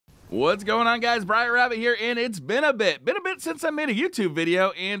What's going on, guys? Briar Rabbit here, and it's been a bit since I made a YouTube video,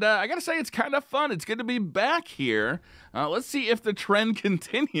 and I gotta say, it's kind of fun. It's good to be back here. Let's see if the trend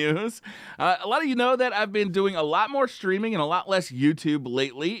continues. A lot of you know that I've been doing a lot more streaming and a lot less YouTube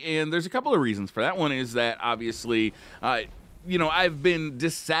lately, and there's a couple of reasons for that. One is that, obviously, you know, I've been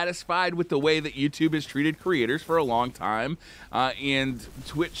dissatisfied with the way that YouTube has treated creators for a long time, and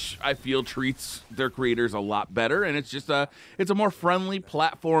Twitch, I feel, treats their creators a lot better, and it's a more friendly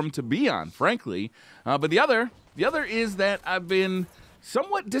platform to be on, frankly. But the other is that I've been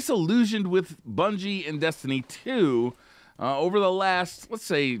somewhat disillusioned with Bungie and Destiny 2 over the last, let's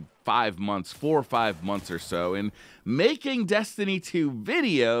say, 5 months, 4 or 5 months or so, and making Destiny 2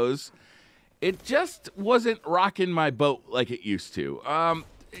 videos. It just wasn't rocking my boat like it used to.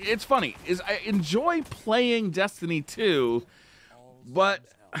 It's funny, I enjoy playing Destiny 2, but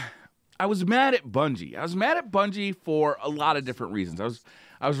I was mad at Bungie. I was mad at Bungie for a lot of different reasons.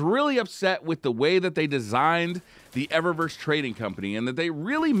 I was really upset with the way that they designed the Eververse trading company and that they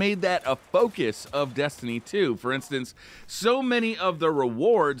really made that a focus of Destiny 2. For instance, so many of the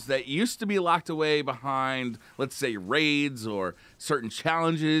rewards that used to be locked away behind, let's say, raids or certain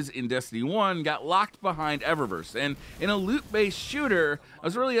challenges in Destiny 1 got locked behind Eververse. And in a loot-based shooter, I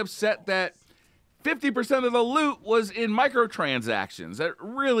was really upset that 50% of the loot was in microtransactions. That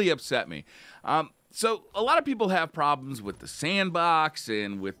really upset me. So a lot of people have problems with the sandbox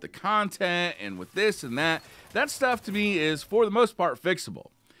and with the content and with this and that. That stuff to me is, for the most part,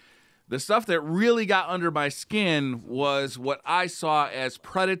 fixable. The stuff that really got under my skin was what I saw as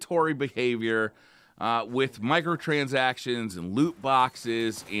predatory behavior with microtransactions and loot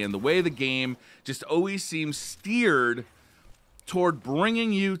boxes, and the way the game just always seems steered toward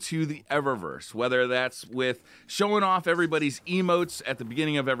bringing you to the Eververse, whether that's with showing off everybody's emotes at the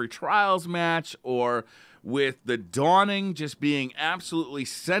beginning of every Trials match, or with the Dawning just being absolutely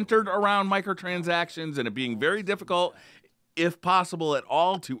centered around microtransactions and it being very difficult, if possible at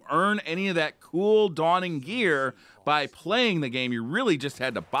all, to earn any of that cool Dawning gear by playing the game. You really just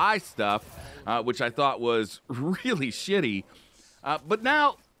had to buy stuff, which I thought was really shitty. But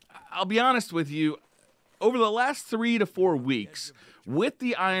now, I'll be honest with you, over the last 3 to 4 weeks, with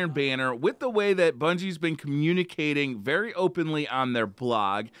the Iron Banner, with the way that Bungie's been communicating very openly on their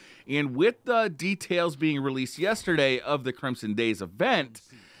blog, and with the details being released yesterday of the Crimson Days event,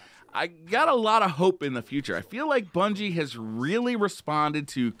 I got a lot of hope in the future. I feel like Bungie has really responded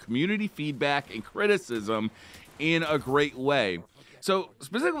to community feedback and criticism in a great way. So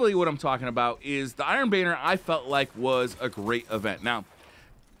specifically what I'm talking about is the Iron Banner, I felt like, was a great event. Now,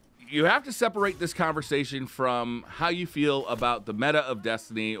 you have to separate this conversation from how you feel about the meta of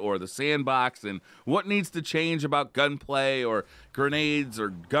Destiny or the sandbox and what needs to change about gunplay or grenades or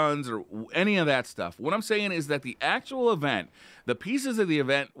guns or any of that stuff. What I'm saying is that the actual event, the pieces of the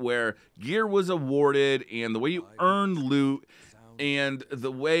event where gear was awarded and the way you earned loot and the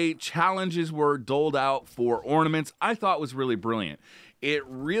way challenges were doled out for ornaments, I thought was really brilliant. It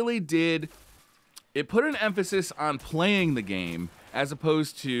really did. It put an emphasis on playing the game as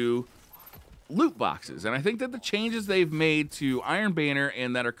opposed to loot boxes. And I think that the changes they've made to Iron Banner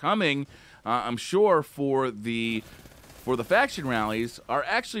and that are coming, I'm sure, for the faction rallies are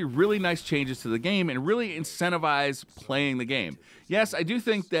actually really nice changes to the game and really incentivize playing the game. Yes, I do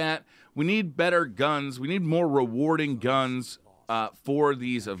think that we need better guns. We need more rewarding guns for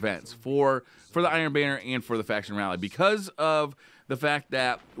these events, for the Iron Banner and for the faction rally, because of the fact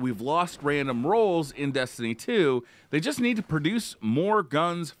that we've lost random rolls in Destiny 2. They just need to produce more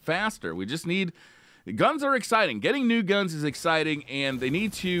guns faster. We just need... Guns are exciting. Getting new guns is exciting, and they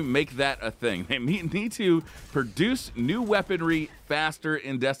need to make that a thing. They need to produce new weaponry faster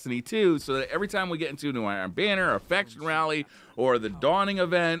in Destiny 2 so that every time we get into a new Iron Banner or faction rally or the Dawning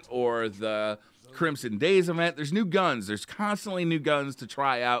event or the Crimson Days event, there's new guns. There's constantly new guns to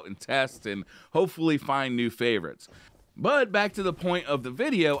try out and test and hopefully find new favorites. But back to the point of the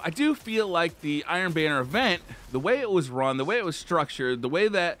video, I do feel like the Iron Banner event, the way it was run, the way it was structured, the way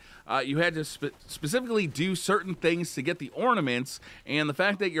that you had to specifically do certain things to get the ornaments, and the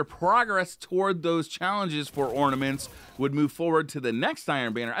fact that your progress toward those challenges for ornaments would move forward to the next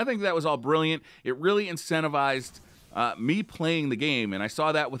Iron Banner, I think that was all brilliant. It really incentivized me playing the game, and I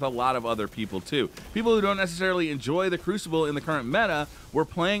saw that with a lot of other people too. People who don't necessarily enjoy the Crucible in the current meta were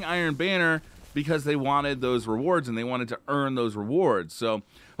playing Iron Banner because they wanted those rewards and they wanted to earn those rewards. So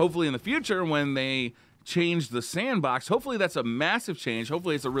hopefully in the future, when they change the sandbox, hopefully that's a massive change.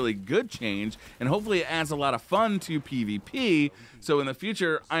 Hopefully it's a really good change, and hopefully it adds a lot of fun to PvP. So in the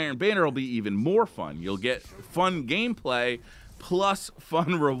future, Iron Banner will be even more fun. You'll get fun gameplay plus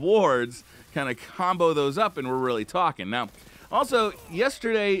fun rewards, kind of combo those up, and we're really talking. Now, Also,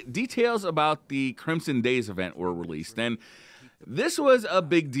 yesterday, details about the Crimson Days event were released, and this was a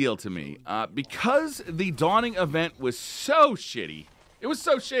big deal to me because the Dawning event was so shitty. It was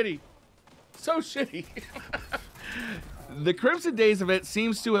so shitty. So shitty. The Crimson Days event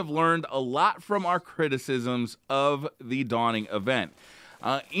seems to have learned a lot from our criticisms of the Dawning event.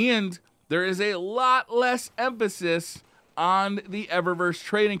 And there is a lot less emphasis on the Eververse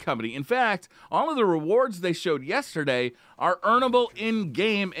trading company. In fact, all of the rewards they showed yesterday are earnable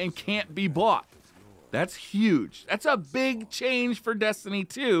in-game and can't be bought. That's huge. That's a big change for Destiny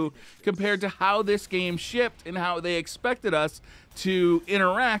 2 compared to how this game shipped and how they expected us to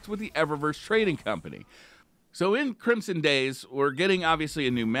interact with the Eververse trading company. So in Crimson Days, we're getting obviously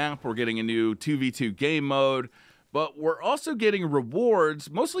a new map, we're getting a new 2v2 game mode, but we're also getting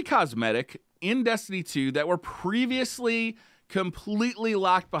rewards, mostly cosmetic, in Destiny 2 that were previously completely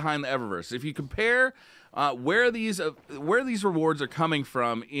locked behind the Eververse. If you compare where these rewards are coming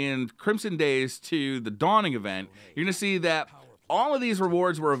from in Crimson Days to the Dawning event, you're going to see that all of these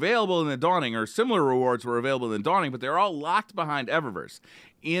rewards were available in the Dawning, or similar rewards were available in the Dawning, but they're all locked behind Eververse.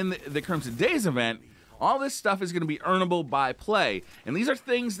 In the Crimson Days event, all this stuff is going to be earnable by play, and these are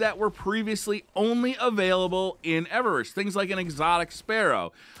things that were previously only available in Eververse. Things like an exotic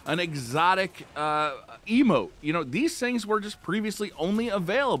sparrow, an exotic emote. You know, these things were just previously only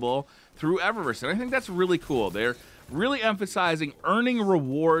available through Eververse, and I think that's really cool. They're really emphasizing earning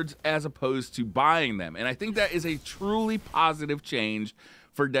rewards as opposed to buying them, and I think that is a truly positive change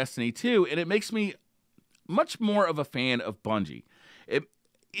for Destiny 2, and it makes me much more of a fan of Bungie.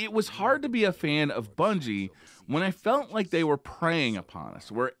 It was hard to be a fan of Bungie when I felt like they were preying upon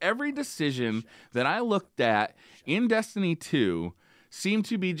us, where every decision that I looked at in Destiny 2 seemed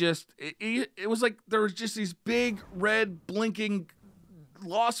to be just, it was like there was just these big red blinking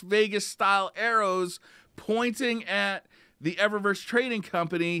Las Vegas style arrows pointing at the Eververse trading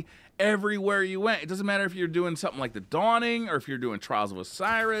company everywhere you went. It doesn't matter if you're doing something like the Dawning or if you're doing Trials of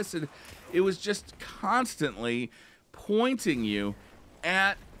Osiris. It was just constantly pointing you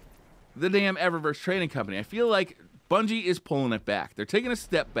at the damn Eververse trading company. I feel like Bungie is pulling it back. They're taking a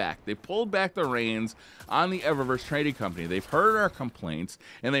step back. They pulled back the reins on the Eververse trading company. They've heard our complaints,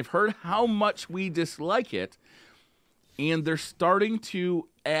 and they've heard how much we dislike it, and they're starting to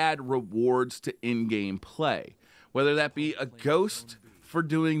add rewards to in-game play. Whether that be a ghost for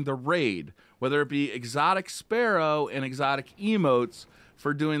doing the raid, whether it be exotic sparrow and exotic emotes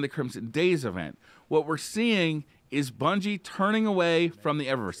for doing the Crimson Days event. What we're seeing is Bungie turning away from the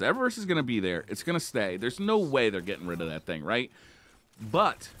Eververse. The Eververse is going to be there. It's going to stay. There's no way they're getting rid of that thing, right?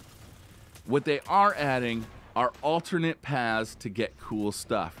 But what they are adding are alternate paths to get cool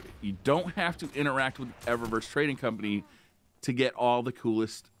stuff. You don't have to interact with Eververse Trading Company to get all the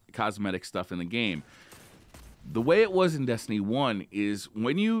coolest cosmetic stuff in the game. The way it was in Destiny 1 is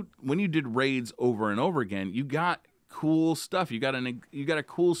when you did raids over and over again, you got cool stuff. You got a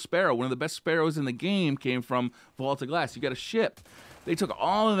cool sparrow. One of the best sparrows in the game came from Vault of Glass. You got a ship. They took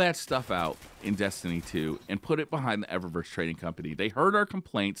all of that stuff out in Destiny 2 and put it behind the Eververse Trading Company. They heard our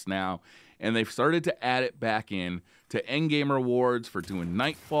complaints now, and they've started to add it back in to endgame rewards for doing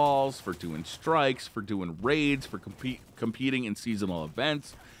nightfalls, for doing strikes, for doing raids, for competing in seasonal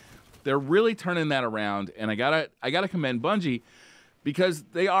events. They're really turning that around, and I gotta commend Bungie because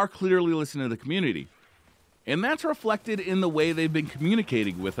they are clearly listening to the community. And that's reflected in the way they've been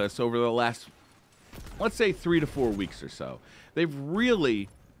communicating with us over the last, let's say, 3 to 4 weeks or so. They've really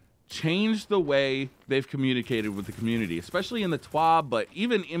changed the way they've communicated with the community, especially in the TWAB, but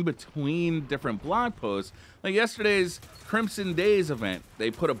even in between different blog posts. Like yesterday's Crimson Days event,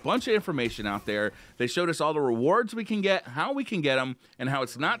 they put a bunch of information out there. They showed us all the rewards we can get, how we can get them, and how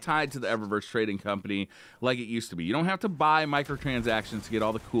it's not tied to the Eververse Trading Company like it used to be. You don't have to buy microtransactions to get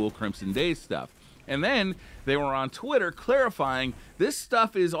all the cool Crimson Days stuff. And then they were on Twitter clarifying this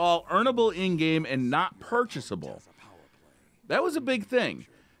stuff is all earnable in-game and not purchasable. That was a big thing.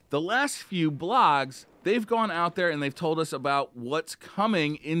 The last few blogs, they've gone out there and they've told us about what's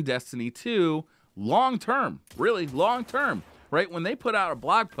coming in Destiny 2 long-term, really long-term, right? When they put out a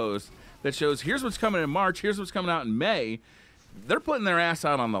blog post that shows here's what's coming in March, here's what's coming out in May, they're putting their ass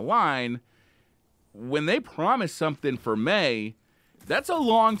out on the line. When they promise something for May, that's a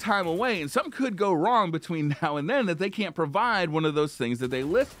long time away, and something could go wrong between now and then that they can't provide one of those things that they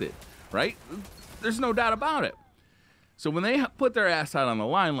listed, right? There's no doubt about it. So when they put their ass out on the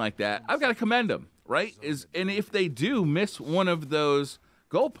line like that, I've got to commend them, right? And if they do miss one of those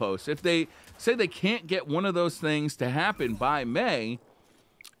goalposts, if they say they can't get one of those things to happen by May,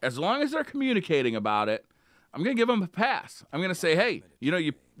 as long as they're communicating about it, I'm going to give them a pass. I'm going to say, hey, you know,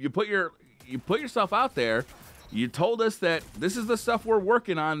 you put yourself out there. You told us that this is the stuff we're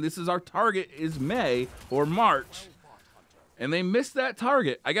working on. This is our target is May or March. And they missed that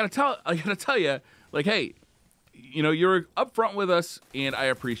target. I gotta tell you, like, hey, you know, you're upfront with us, and I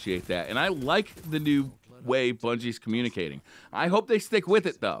appreciate that. And I like the new way Bungie's communicating. I hope they stick with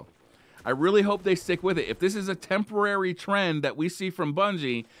it, though. I really hope they stick with it. If this is a temporary trend that we see from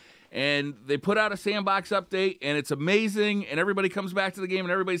Bungie, and they put out a sandbox update, and it's amazing, and everybody comes back to the game,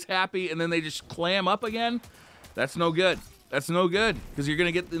 and everybody's happy, and then they just clam up again, that's no good. That's no good, because you're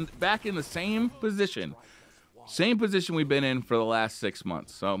going to get back in the same position. Same position we've been in for the last 6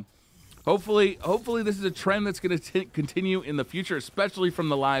 months. So hopefully this is a trend that's going to continue in the future, especially from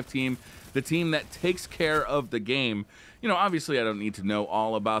the live team, the team that takes care of the game. You know, obviously I don't need to know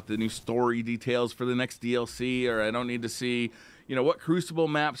all about the new story details for the next DLC, or I don't need to see, you know, what Crucible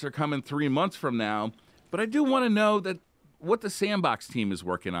maps are coming 3 months from now. But I do want to know that what the sandbox team is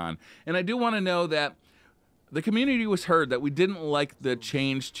working on. And I do want to know that the community was heard that we didn't like the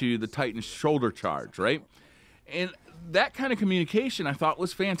change to the Titan shoulder charge, right? And that kind of communication I thought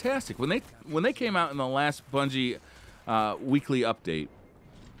was fantastic. When they came out in the last Bungie weekly update,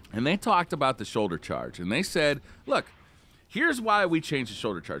 and they talked about the shoulder charge, and they said, look, here's why we changed the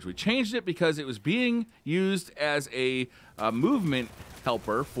shoulder charge. We changed it because it was being used as a movement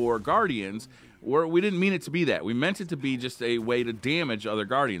helper for Guardians, where we didn't mean it to be that. We meant it to be just a way to damage other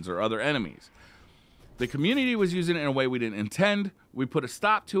Guardians or other enemies. The community was using it in a way we didn't intend. We put a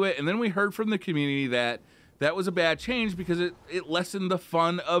stop to it, and then we heard from the community that that was a bad change because it lessened the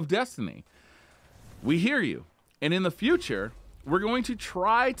fun of Destiny. We hear you. And in the future, we're going to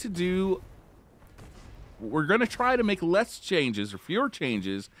try to make less changes or fewer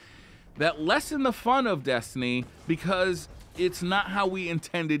changes that lessen the fun of Destiny because it's not how we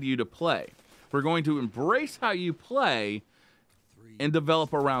intended you to play. We're going to embrace how you play and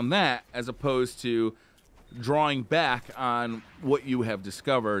develop around that as opposed to drawing back on what you have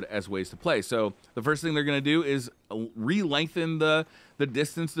discovered as ways to play. So the first thing they're going to do is re-lengthen the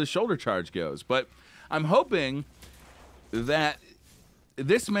distance the shoulder charge goes. But I'm hoping that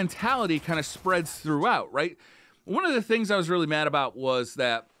this mentality kind of spreads throughout, right? One of the things I was really mad about was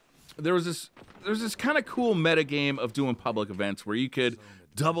that there was this kind of cool meta game of doing public events where you could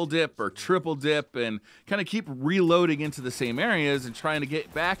double dip or triple dip and kind of keep reloading into the same areas and trying to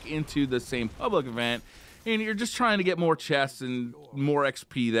get back into the same public event. And you're just trying to get more chests and more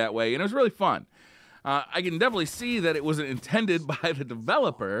XP that way. And it was really fun. I can definitely see that it wasn't intended by the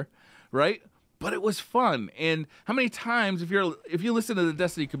developer, right? But it was fun. And how many times, if you listen to the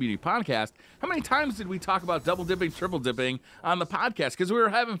Destiny Community Podcast, how many times did we talk about double dipping, triple dipping on the podcast? Because we were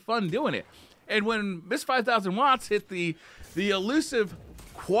having fun doing it. And when Miss 5000 Watts hit the elusive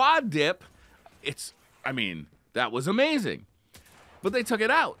quad dip, that was amazing. But they took it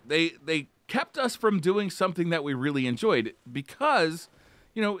out. They kept us from doing something that we really enjoyed because,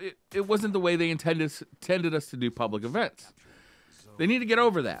 you know, it wasn't the way they intended us to do public events. They need to get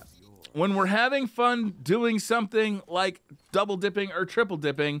over that. When we're having fun doing something like double dipping or triple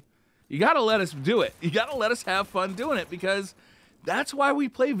dipping, you got to let us do it. You got to let us have fun doing it because that's why we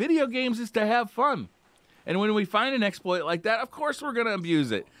play video games, is to have fun. And when we find an exploit like that, of course we're going to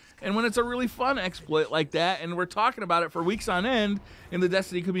abuse it. And when it's a really fun exploit like that, and we're talking about it for weeks on end in the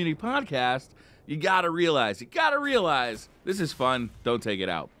Destiny Community Podcast, you got to realize this is fun. Don't take it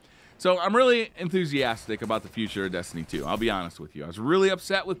out. So I'm really enthusiastic about the future of Destiny 2. I'll be honest with you. I was really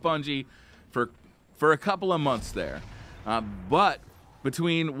upset with Bungie for a couple of months there. But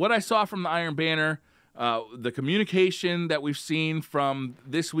between what I saw from the Iron Banner, the communication that we've seen from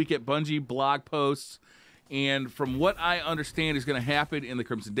this week at Bungie blog posts, and from what I understand is going to happen in the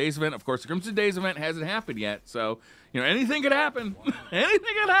Crimson Days event. Of course, the Crimson Days event hasn't happened yet, so, you know, anything could happen.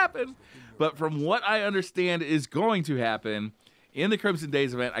 Anything could happen. But from what I understand is going to happen in the Crimson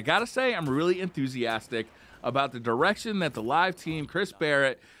Days event, I got to say I'm really enthusiastic about the direction that the live team, Chris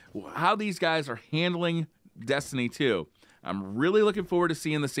Barrett, how these guys are handling Destiny 2. I'm really looking forward to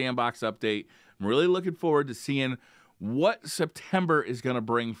seeing the sandbox update. I'm really looking forward to seeing what September is going to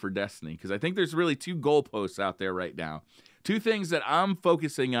bring for Destiny, because I think there's really two goalposts out there right now. Two things that I'm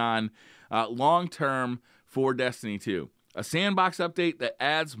focusing on long-term for Destiny 2. A sandbox update that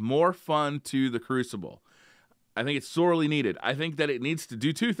adds more fun to the Crucible. I think it's sorely needed. I think that it needs to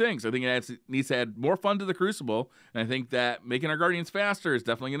do two things. I think it needs to add more fun to the Crucible, and I think that making our Guardians faster is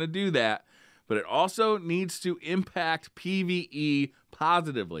definitely going to do that. But it also needs to impact PvE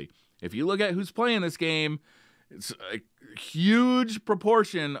positively. If you look at who's playing this game, it's a huge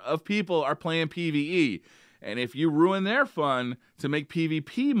proportion of people are playing PvE. And if you ruin their fun to make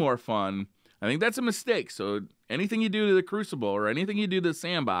PvP more fun, I think that's a mistake. So anything you do to the Crucible or anything you do to the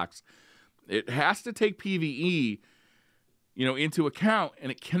Sandbox, it has to take PvE, you know, into account,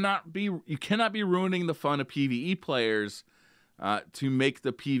 and you cannot be ruining the fun of PvE players to make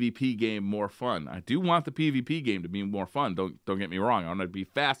the PvP game more fun. I do want the PvP game to be more fun. Don't get me wrong. I want it to be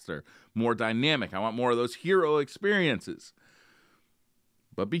faster, more dynamic. I want more of those hero experiences.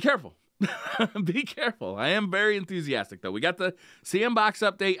 But be careful. Be careful. I am very enthusiastic, though. We got the sandbox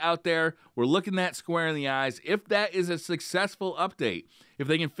update out there. We're looking that square in the eyes. If that is a successful update, if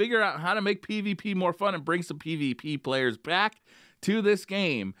they can figure out how to make PvP more fun and bring some PvP players back to this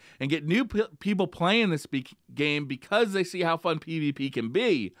game and get new people playing this game because they see how fun PvP can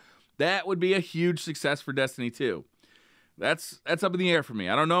be, that would be a huge success for Destiny 2. That's up in the air for me.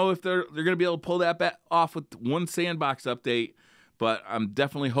 I don't know if they're going to be able to pull that off with one sandbox update, but I'm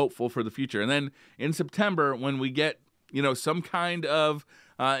definitely hopeful for the future. And then in September, when we get, you know, some kind of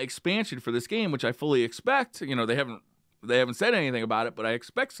expansion for this game, which I fully expect, you know, they haven't said anything about it, but I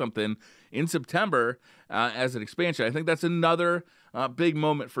expect something in September as an expansion. I think that's another big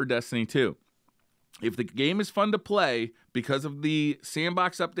moment for Destiny 2. If the game is fun to play because of the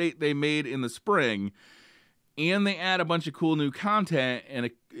sandbox update they made in the spring, and they add a bunch of cool new content and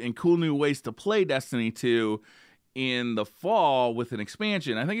cool new ways to play Destiny 2 in the fall with an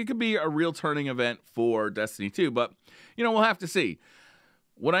expansion, I think it could be a real turning event for Destiny 2. But, you know, we'll have to see.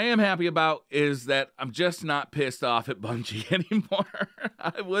 What I am happy about is that I'm just not pissed off at Bungie anymore.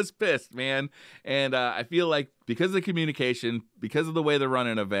 I was pissed, man. And I feel like because of the communication, because of the way they're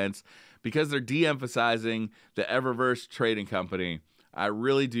running events, because they're de-emphasizing the Eververse trading company, I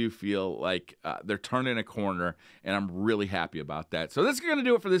really do feel like they're turning a corner, and I'm really happy about that. So this is going to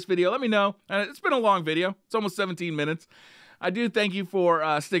do it for this video. Let me know. It's been a long video. It's almost 17 minutes. I do thank you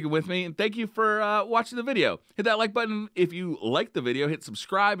for sticking with me, and thank you for watching the video. Hit that like button if you like the video. Hit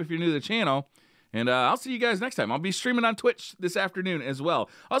subscribe if you're new to the channel. And I'll see you guys next time. I'll be streaming on Twitch this afternoon as well.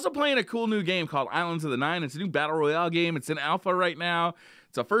 Also playing a cool new game called Islands of the Nine. It's a new Battle Royale game. It's in alpha right now.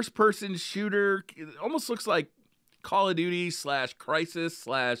 It's a first-person shooter. It almost looks like Call of Duty / Crisis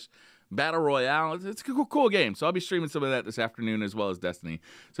 / Battle Royale. It's a cool game. So I'll be streaming some of that this afternoon as well as Destiny.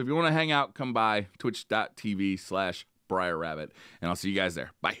 So if you want to hang out, come by twitch.tv/Briar Rabbit. And I'll see you guys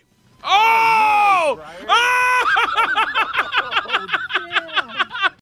there. Bye. Oh! Oh, nice, Briar. Oh!